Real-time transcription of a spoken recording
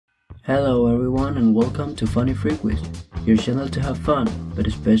Hello everyone and welcome to Funnyfriquiz, your channel to have fun, but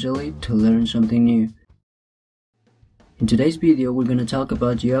especially to learn something new. In today's video we're gonna talk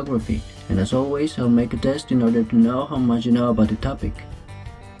about geography, and as always I'll make a test in order to know how much you know about the topic.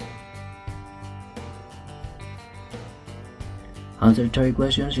 Answer 30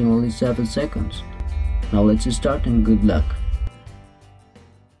 questions in only 7 seconds. Now let's start and good luck.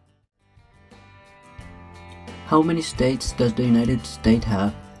 How many states does the United States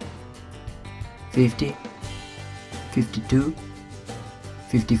have? 50, 52,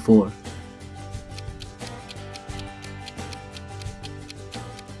 54.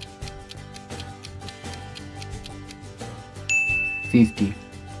 50.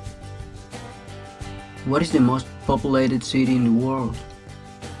 What is the most populated city in the world?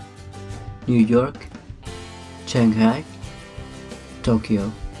 New York, Shanghai, Tokyo.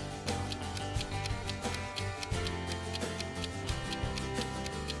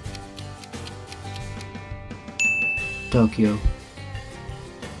 Tokyo.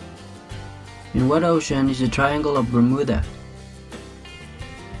 In what ocean is the Triangle of Bermuda?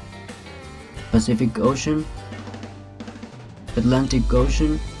 Pacific Ocean, Atlantic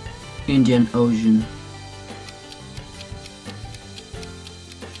Ocean, Indian Ocean.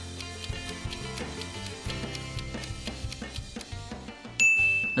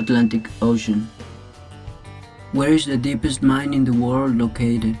 Atlantic Ocean. Where is the deepest mine in the world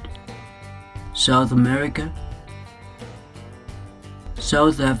located? South America,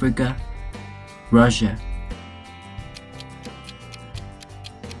 South Africa, Russia.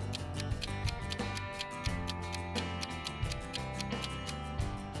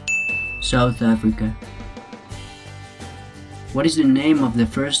 South Africa. What is the name of the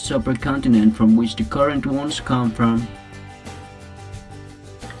first supercontinent from which the current ones come from?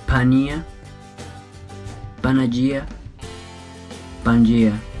 Pania, Pangaea,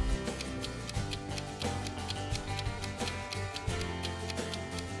 Pangaea.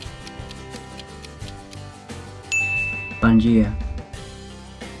 Pangaea.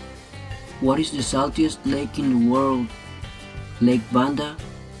 What is the saltiest lake in the world? Lake Banda,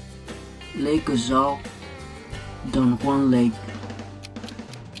 Lake Ozal, Don Juan Lake.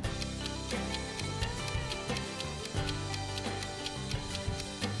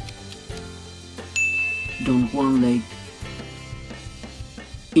 Don Juan Lake.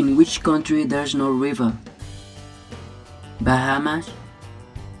 In which country there's no river? Bahamas,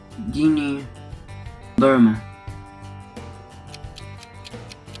 Guinea, Burma.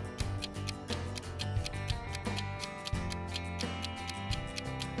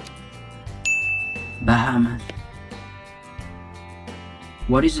 Bahamas.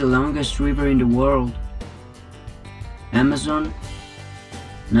 What is the longest river in the world? Amazon,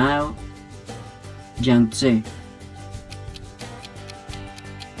 Nile, Yangtze.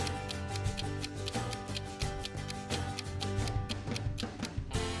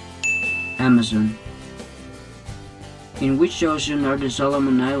 Amazon. In which ocean are the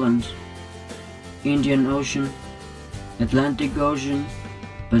Solomon Islands? Indian Ocean, Atlantic Ocean,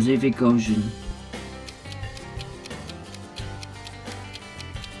 Pacific Ocean.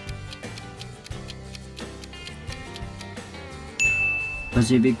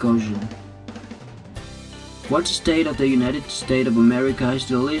 Pacific Ocean. What state of the United States of America is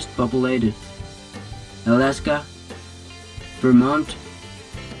the least populated? Alaska, Vermont,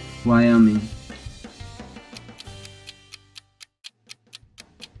 Wyoming.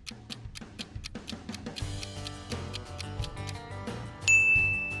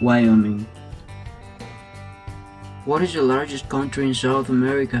 Wyoming. What is the largest country in South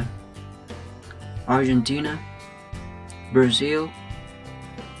America? Argentina, Brazil,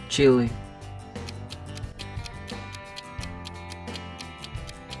 Chile.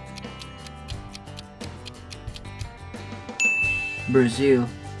 Brazil.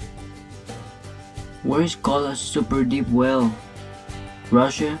 Where is called a super deep well?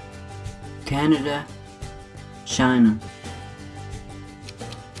 Russia, Canada, China.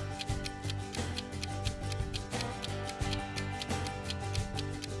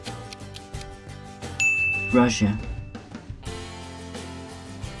 Russia.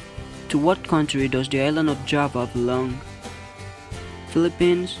 To what country does the island of Java belong?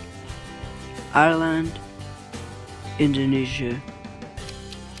 Philippines, Ireland, Indonesia.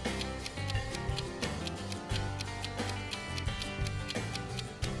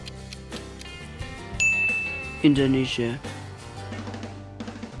 Indonesia.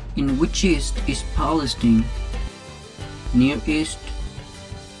 In which east is Palestine? Near East,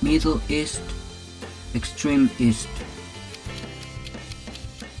 Middle East, Extreme East.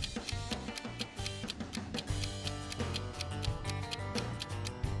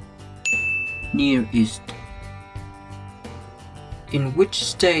 Near East. In which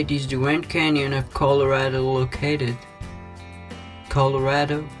state is the Grand Canyon of Colorado located?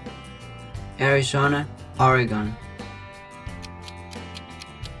 Colorado, Arizona, Oregon.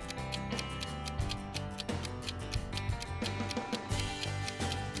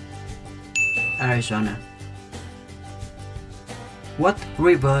 Arizona. What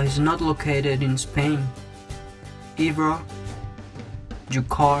river is not located in Spain? Ebro,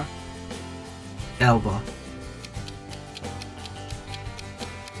 Júcar, Elba.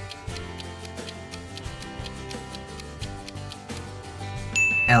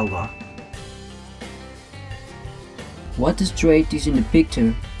 Elba. What strait is in the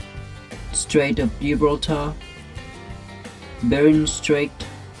picture? Strait of Gibraltar, Bering Strait,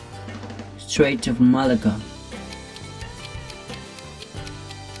 Strait of Malacca.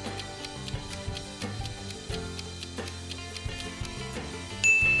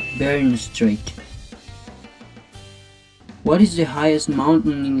 Bering Strait. What is the highest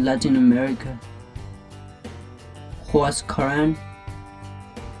mountain in Latin America? Huascarán,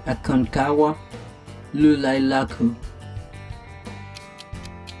 Aconcagua, Lulailacu.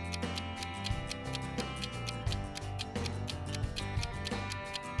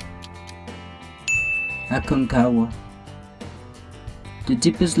 Aconcagua. The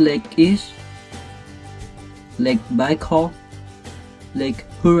deepest lake is Lake Baikal, Lake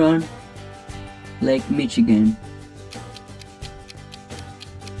Huron, Lake Michigan.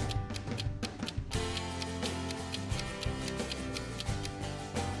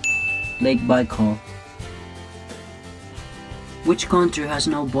 Lake Baikal. Which country has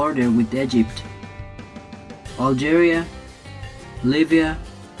no border with Egypt? Algeria, Libya,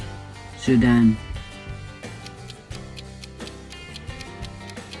 Sudan.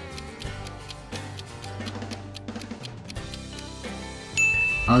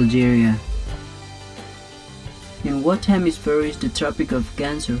 Algeria. In what hemisphere is the Tropic of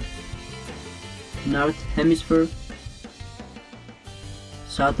Cancer? North Hemisphere,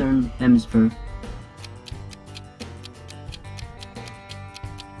 Southern Hemisphere.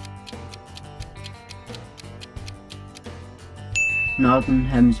 Northern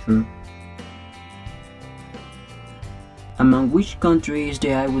Hemisphere. Among which country is the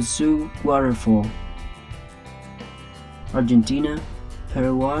Iguazu waterfall? Argentina,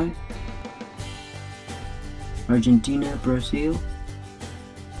 Paraguay, Argentina, Brazil,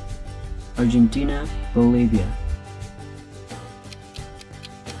 Argentina, Bolivia.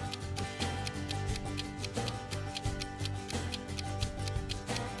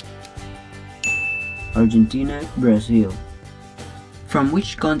 Argentina, Brazil. From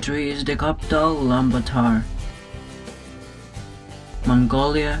which country is the capital Ulaanbaatar?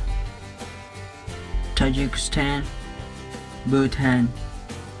 Mongolia, Tajikistan, Bhutan.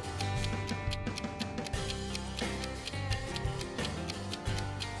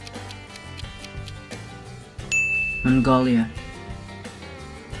 Mongolia.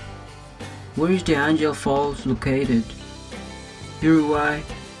 Where is the Angel Falls located? Uruguay,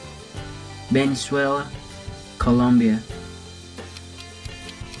 Venezuela, Colombia.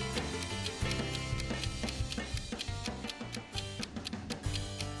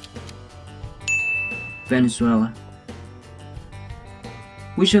 Venezuela.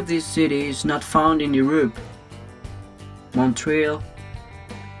 Which of these cities is not found in Europe? Montreal,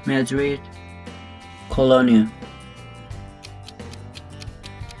 Madrid, Colonia.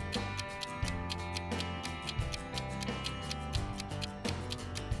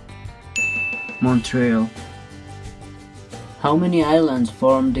 Montreal. How many islands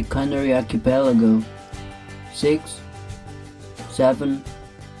form the Canary Archipelago? 6, 7,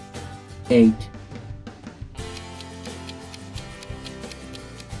 8.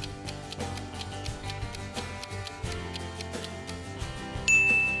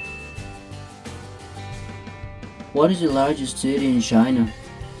 What is the largest city in China?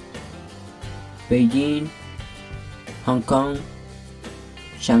 Beijing, Hong Kong,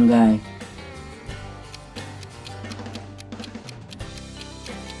 Shanghai.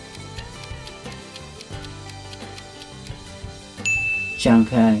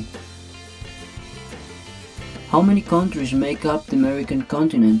 Shanghai. How many countries make up the American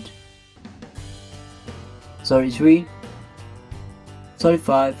continent? 33,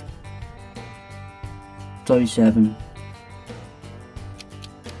 35, 37.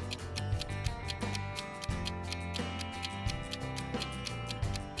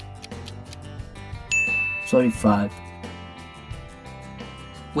 35.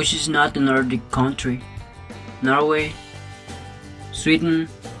 Which is not a Nordic country? Norway, Sweden,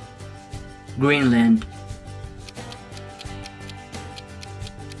 Greenland.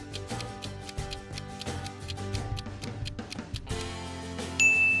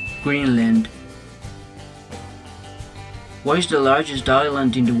 Greenland. What is the largest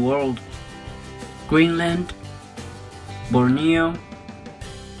island in the world? Greenland, Borneo,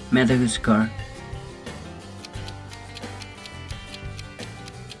 Madagascar.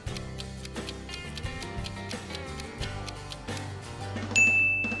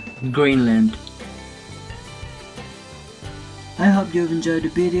 Greenland. I hope you have enjoyed the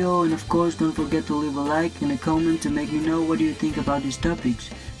video, and of course don't forget to leave a like and a comment to make me know what you think about these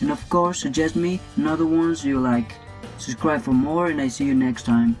topics, and of course suggest me another ones you like. Subscribe for more, and I see you next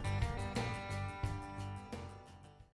time.